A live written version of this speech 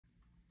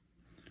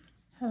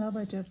Hello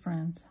budget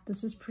friends,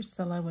 this is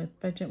Priscilla with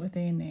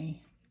BudgetwithAandA.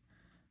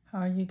 How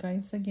are you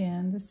guys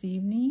again this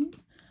evening?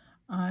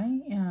 I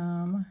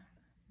am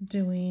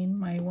doing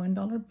my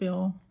 $1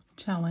 bill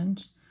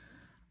challenge.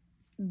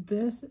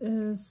 This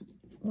is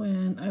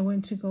when I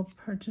went to go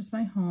purchase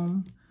my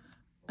home.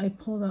 I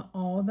pulled out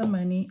all the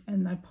money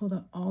and I pulled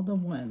out all the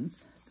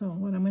ones. So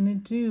what I'm going to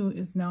do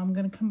is now I'm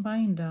going to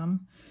combine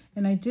them.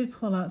 And I did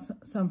pull out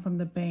some from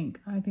the bank.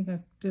 I think I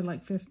did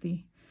like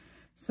 50.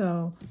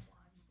 So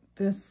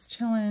this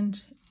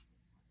challenge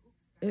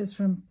is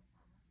from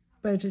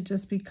Budget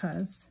Just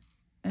Because,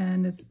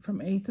 and it's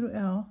from A through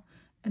L,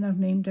 and I've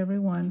named every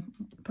one.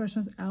 First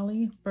one's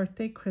Allie,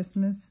 birthday,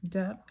 Christmas,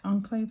 Deb,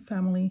 Enclave,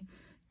 family,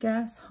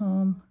 gas,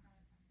 home,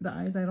 the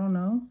I's I don't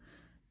know,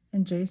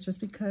 and J's Just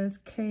Because.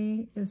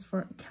 K is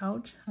for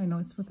couch. I know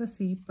it's with a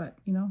C, but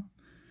you know,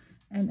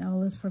 and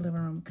L is for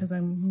living room because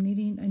I'm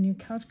needing a new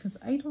couch because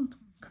I don't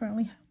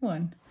currently have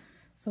one.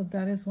 So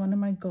that is one of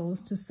my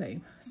goals to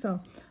save.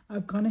 So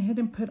I've gone ahead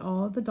and put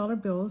all the dollar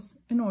bills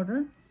in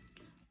order.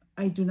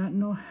 I do not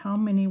know how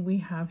many we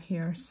have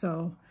here.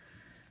 So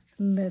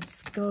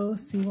let's go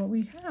see what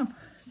we have.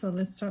 So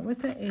let's start with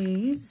the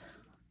A's.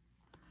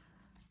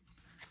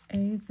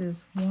 A's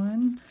is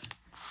 1,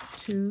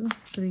 2,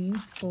 3,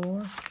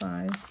 4,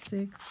 5,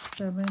 6,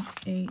 7,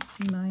 8,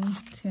 9,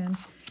 10,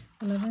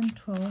 11,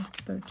 12,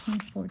 13,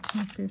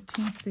 14,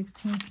 15,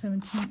 16,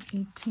 17,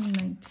 18,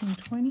 19,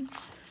 20.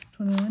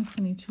 21,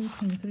 22,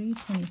 23,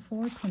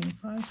 24,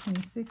 25,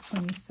 26,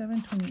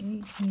 27,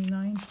 28,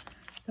 29,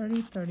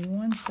 30,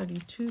 31,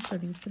 32,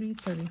 33,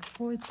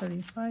 34,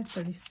 35,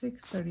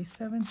 36,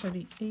 37,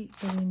 38,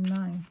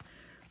 39.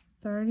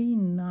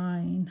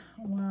 39.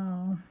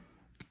 Wow.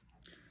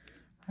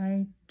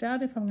 I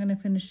doubt if I'm going to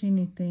finish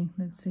anything.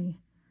 Let's see.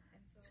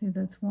 See,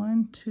 that's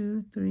 1,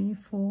 2, 3,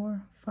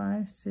 4,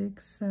 5,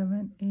 6,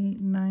 7, 8,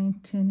 9,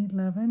 10,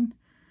 11.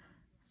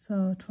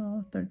 So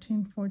 12,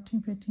 13,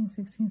 14, 15,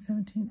 16,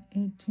 17,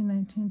 18,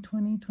 19,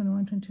 20,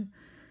 21, 22,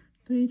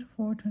 23,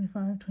 24,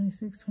 25,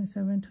 26,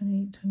 27,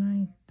 28,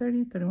 29,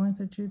 30, 31,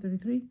 32,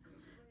 33,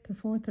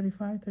 34,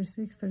 35,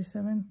 36,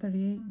 37,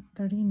 38,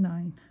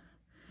 39.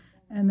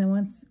 And then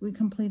once we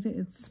complete it,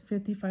 it's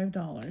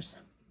 $55.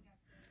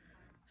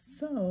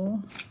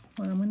 So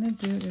what I'm going to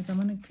do is I'm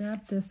going to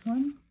grab this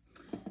one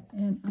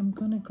and I'm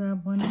going to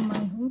grab one of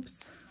my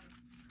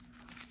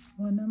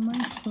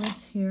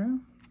clips here.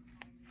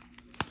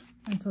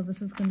 And so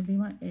this is going to be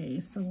my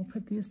A. So we'll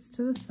put these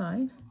to the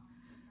side.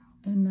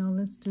 And now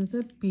let's do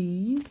the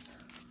B's.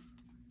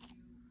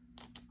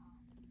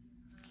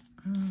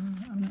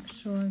 I'm not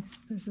sure.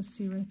 There's a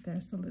C right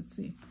there. So let's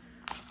see.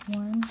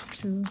 1,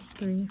 2,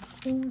 3,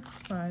 4,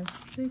 5,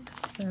 6,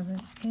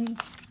 7, 8,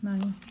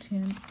 9,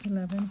 10,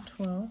 11,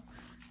 12,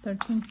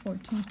 13,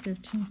 14,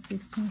 15,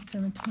 16,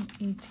 17,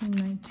 18,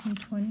 19,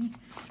 20,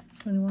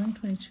 21,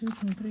 22,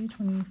 23,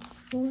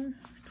 24,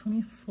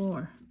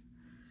 24.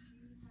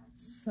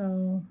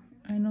 So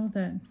I know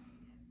that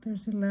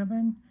there's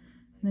 11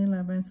 and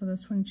 11, so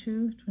that's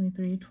 22,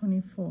 23,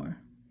 24.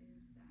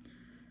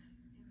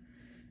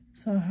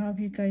 So how have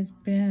you guys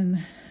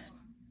been?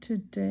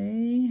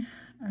 Today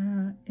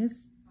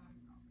is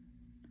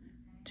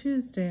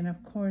Tuesday, and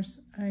of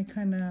course I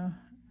kind of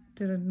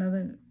did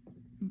another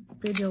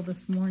video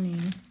this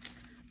morning,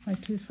 my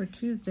Twos for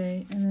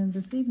Tuesday, and then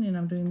this evening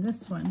I'm doing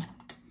this one.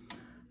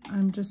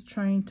 I'm just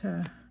trying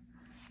to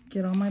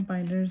get all my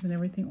binders and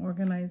everything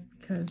organized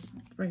because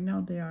right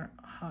now they are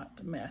a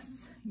hot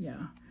mess.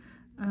 Yeah.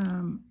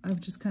 I've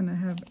just kind of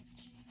have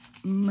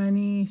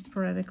money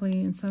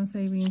sporadically and some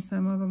savings,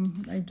 some of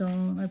them I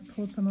don't. I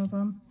pulled some of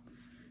them.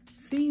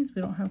 C's,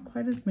 we don't have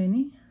quite as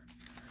many.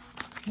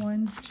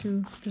 1,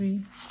 2, 3,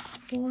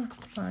 4,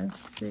 5,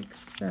 6,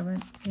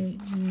 7,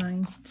 8,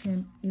 9,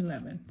 10,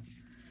 11.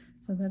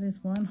 So that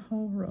is one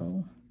whole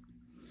row.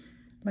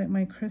 Like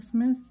my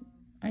Christmas,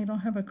 I don't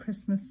have a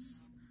Christmas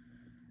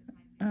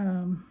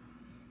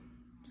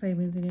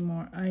savings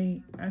anymore.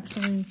 I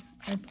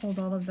pulled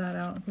all of that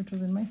out, which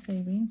was in my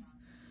savings.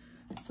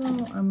 So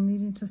I'm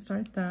needing to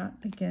start that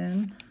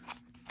again.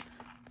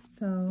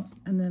 So,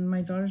 and then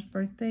my daughter's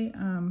birthday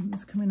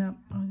is coming up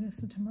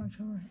August, September,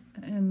 October,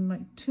 in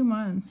like 2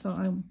 months. So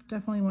I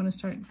definitely want to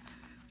start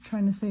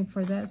trying to save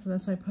for that. So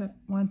that's why I put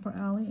one for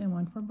Allie and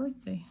one for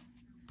birthday.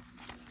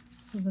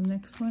 So the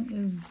next one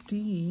is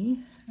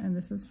D, and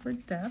this is for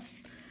debt.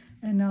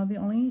 And now the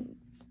only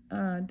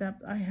debt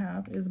I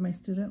have is my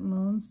student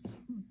loans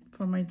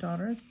for my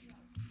daughter.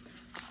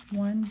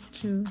 1,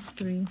 2,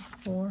 3,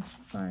 4,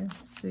 5,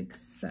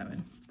 6,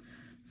 7.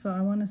 So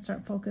I want to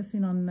start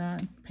focusing on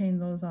that, paying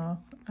those off.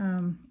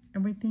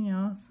 Everything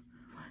else,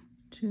 1,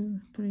 2,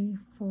 3,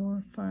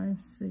 4, 5,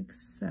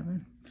 6,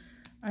 7.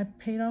 I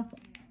paid off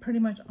pretty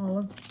much all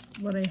of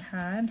what I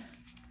had,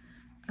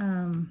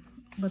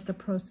 but the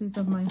proceeds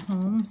of my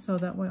home. So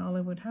that way all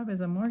I would have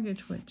is a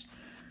mortgage, which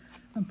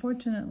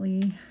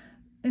unfortunately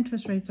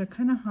interest rates are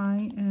kind of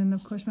high, and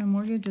of course my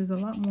mortgage is a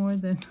lot more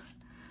than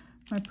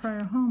my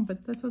prior home,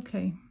 but that's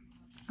okay.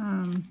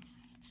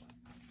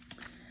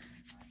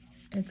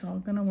 It's all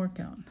gonna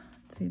work out.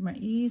 see, my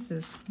E's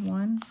is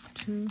 1,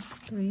 2,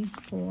 3,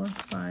 4,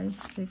 5,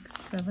 6,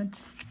 7,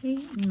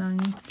 8, 9,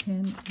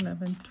 10,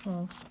 11,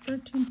 12,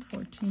 13,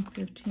 14,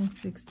 15,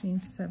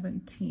 16,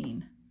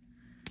 17.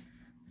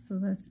 So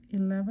that's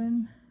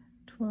 11,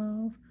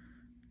 12,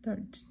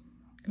 13,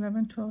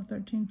 11, 12,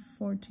 13,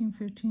 14,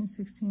 15,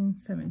 16,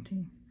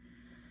 17.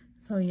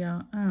 So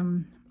yeah,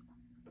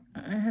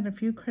 I had a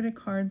few credit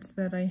cards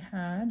that I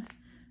had,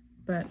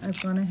 but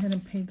I've gone ahead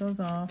and paid those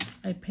off.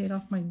 I paid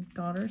off my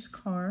daughter's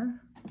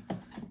car.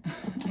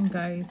 And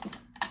guys,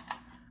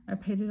 I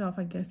paid it off,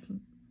 I guess,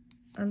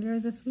 earlier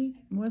this week.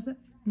 Was it?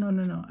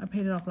 No. I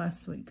paid it off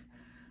last week.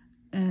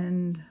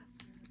 And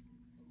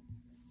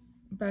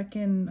back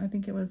in, I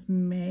think it was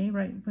May,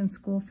 right when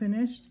school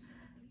finished,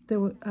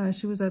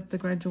 she was at the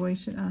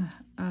graduation,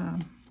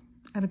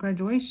 at a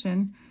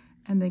graduation,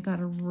 and they got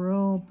a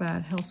real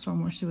bad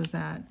hailstorm where she was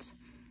at.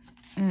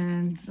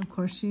 And of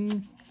course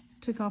she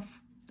took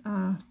off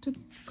to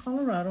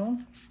Colorado,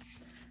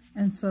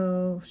 and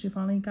so she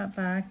finally got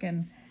back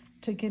and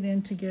took it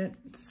in to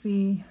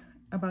see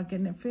about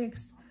getting it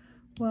fixed.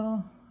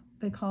 Well,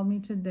 they called me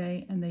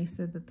today and they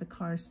said that the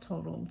car's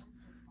totaled.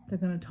 They're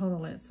going to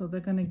total it, so they're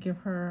going to give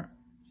her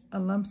a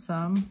lump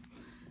sum,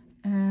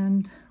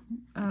 and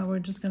we're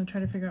just going to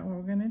try to figure out what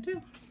we're going to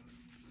do.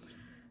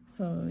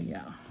 So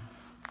yeah,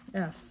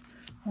 F's.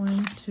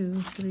 1, 2,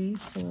 3,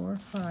 4,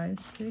 5,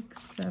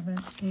 6, 7,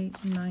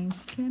 8, 9,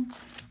 10,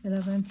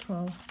 11,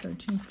 12,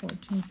 13,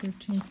 14,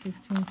 15,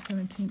 16,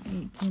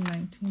 17, 18,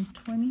 19,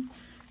 20,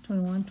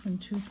 21,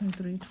 22,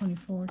 23,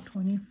 24,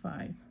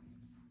 25.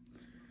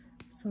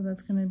 So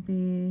that's going to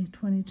be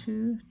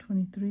 22,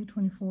 23,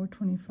 24,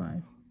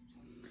 25.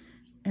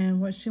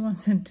 And what she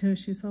wants to do,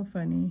 she's so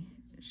funny.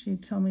 She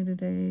told me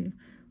today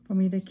for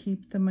me to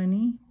keep the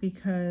money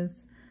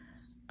because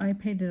I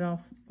paid it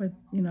off with,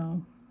 you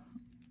know,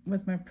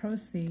 with my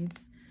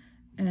proceeds,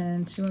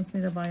 and she wants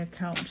me to buy a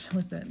couch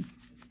with it.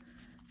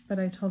 But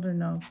I told her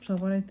no. So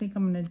what I think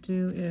I'm going to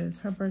do is,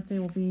 her birthday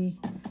will be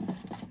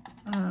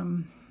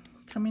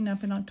coming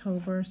up in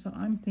October, so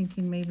I'm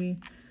thinking maybe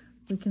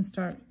we can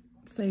start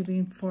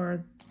saving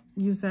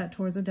use that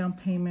towards a down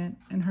payment.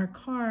 And her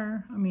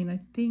car, I mean, I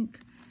think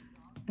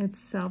it's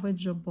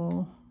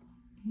salvageable.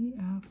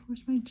 Yeah,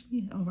 where's my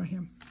G? Over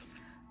here.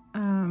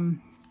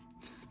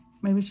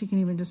 Maybe she can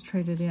even just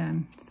trade it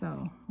in,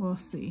 so we'll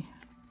see.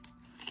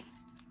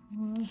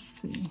 We'll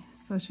see.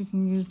 So she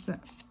can use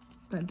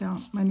that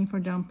down money for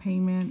down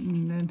payment,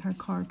 and then her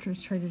car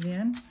just trade it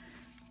in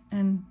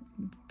and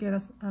get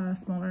us a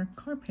smaller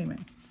car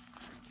payment.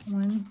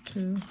 1,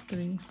 2,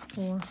 3,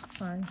 4,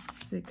 5,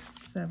 6,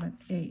 7,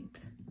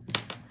 8.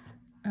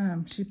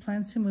 She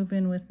plans to move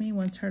in with me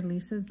once her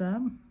lease is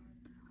up. 1,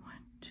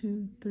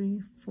 2,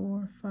 3,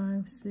 4,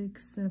 5,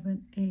 6,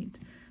 7, 8.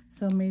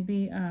 So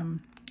maybe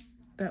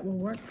that will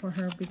work for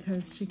her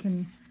because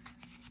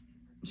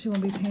she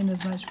won't be paying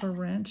as much for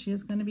rent. She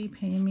is going to be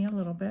paying me a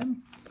little bit,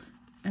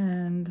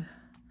 and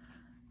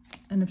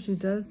if she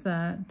does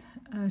that,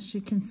 she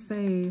can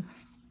save.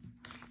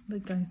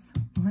 Look, guys,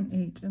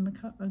 1H, and look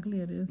how ugly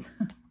it is.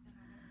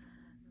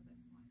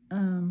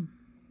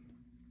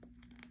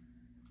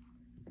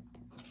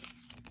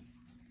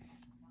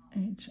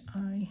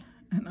 HI,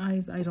 and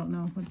eyes, I don't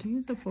know what to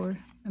use it for,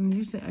 and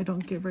usually I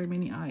don't get very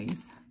many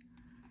eyes.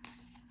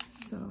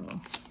 So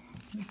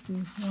let's see,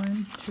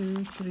 1,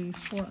 2, 3,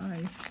 4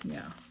 eyes.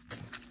 Yeah.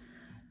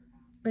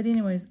 But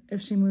anyways,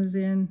 if she moves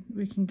in,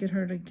 we can get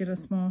her to get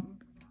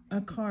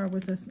a car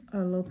with a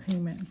low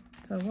payment.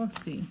 So we'll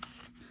see.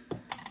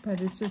 But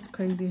it's just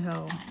crazy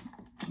how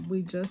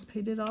we just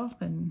paid it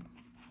off, and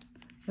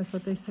that's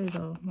what they say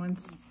though.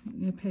 Once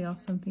you pay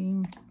off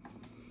something,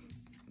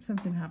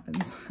 something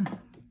happens.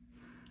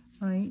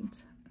 Right?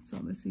 So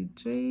let's see,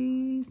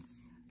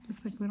 J's.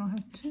 Looks like we don't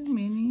have too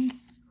many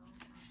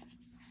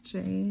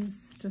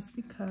J's just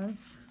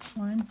because.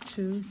 1,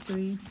 2,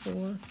 3,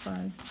 4,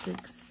 5,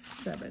 6,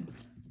 7.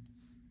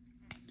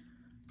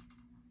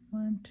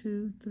 1,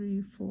 2,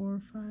 3,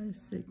 4, 5,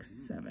 6,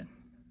 7.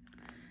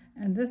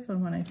 And this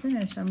one, when I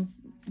finish,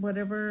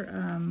 whatever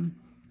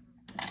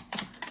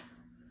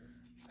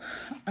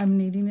I'm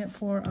needing it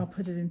for, I'll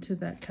put it into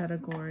that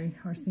category,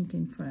 our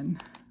sinking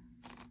fund.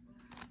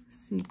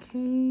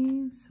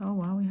 CKs. Oh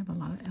wow, we have a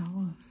lot of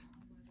L's.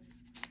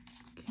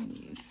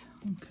 K's.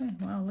 Okay,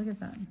 wow, look at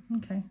that.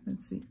 Okay,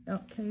 let's see.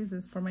 K's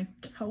is for my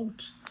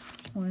couch.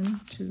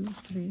 1, 2,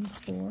 3,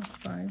 4,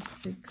 5,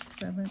 6,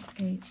 7,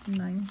 8,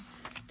 9,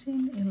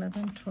 10,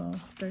 11,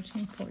 12,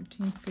 13,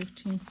 14,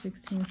 15,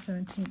 16,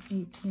 17,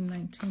 18,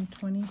 19,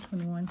 20,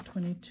 21,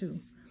 22.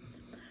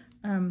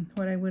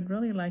 What I would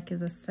really like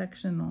is a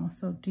sectional.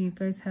 So do you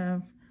guys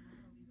have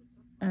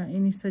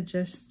any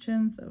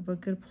suggestions of a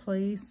good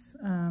place?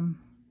 And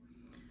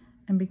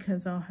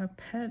because I'll have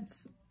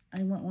pets,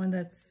 I want one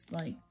that's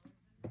like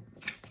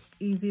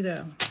easy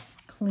to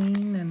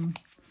clean and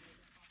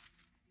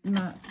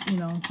not, you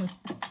know,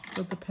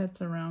 with the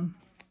pets around.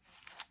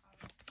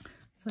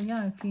 So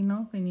yeah, if you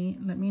know of any,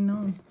 let me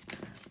know.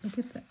 Look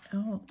at the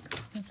L's.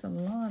 That's a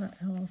lot of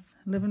L's.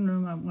 Living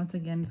room, once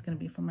again, is going to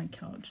be for my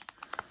couch.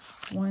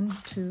 1,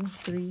 2,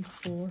 3,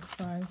 4,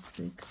 5,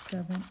 6,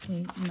 7,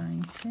 8,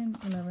 9, 10,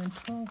 11,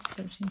 12,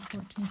 13,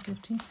 14,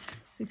 15,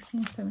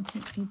 16,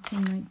 17,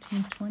 18,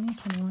 19, 20,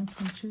 21,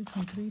 22,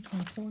 23,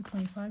 24,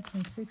 25,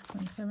 26,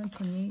 27,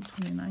 28,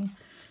 29,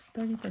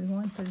 30,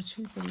 31,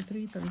 32,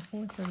 33,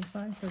 34,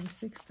 35,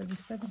 36,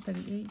 37,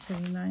 38,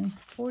 39,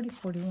 40,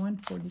 41,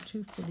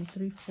 42,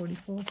 43,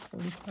 44,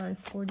 45,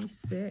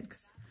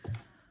 46.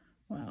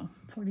 Wow,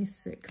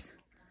 46.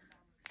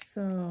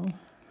 So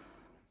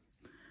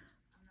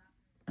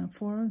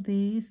 4 of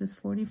these is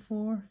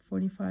 44,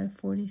 45,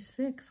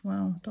 46.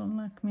 Wow, don't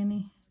lack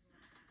many,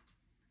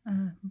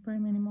 very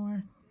many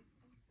more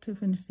to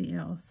finish the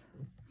L's.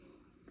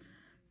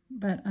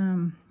 But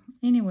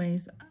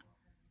anyways,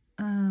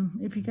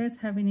 if you guys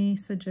have any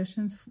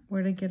suggestions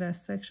where to get a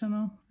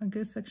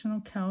good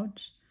sectional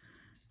couch,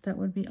 that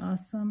would be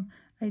awesome.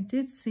 I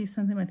did see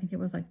something, I think it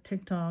was like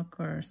TikTok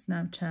or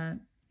Snapchat,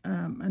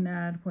 an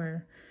ad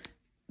where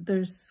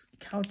there's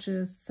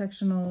couches,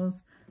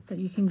 sectionals that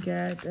you can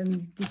get,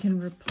 and you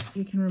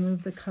can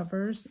remove the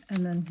covers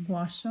and then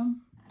wash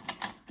them.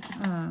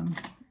 And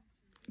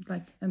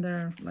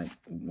they're like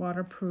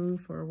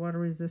waterproof or water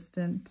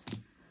resistant.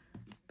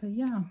 But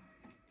yeah,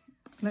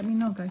 let me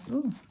know, guys.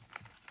 Ooh,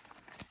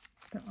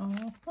 they're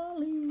all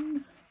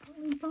falling.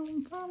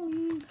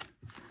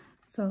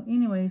 So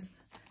anyways,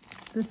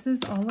 this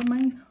is all of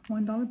my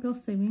 $1 bill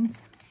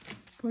savings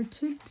for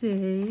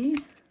today.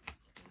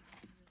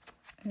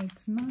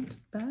 It's not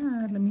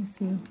bad. Let me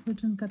see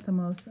which one got the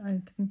most. I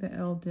think the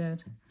L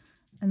did,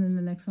 and then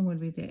the next one would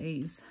be the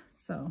A's.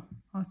 So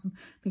awesome,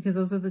 because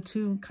those are the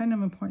two kind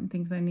of important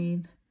things I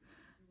need: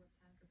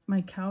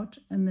 my couch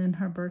and then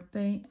her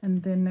birthday,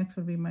 and then next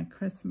would be my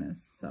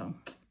Christmas. So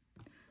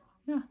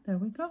yeah, there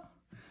we go.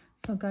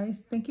 So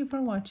guys, thank you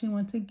for watching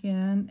once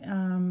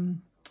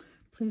again.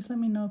 Please let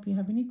me know if you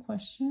have any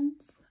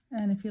questions,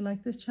 and if you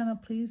like this channel,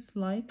 please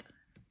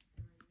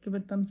give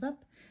it a thumbs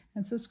up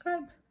and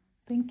subscribe.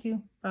 Thank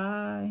you.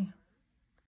 Bye.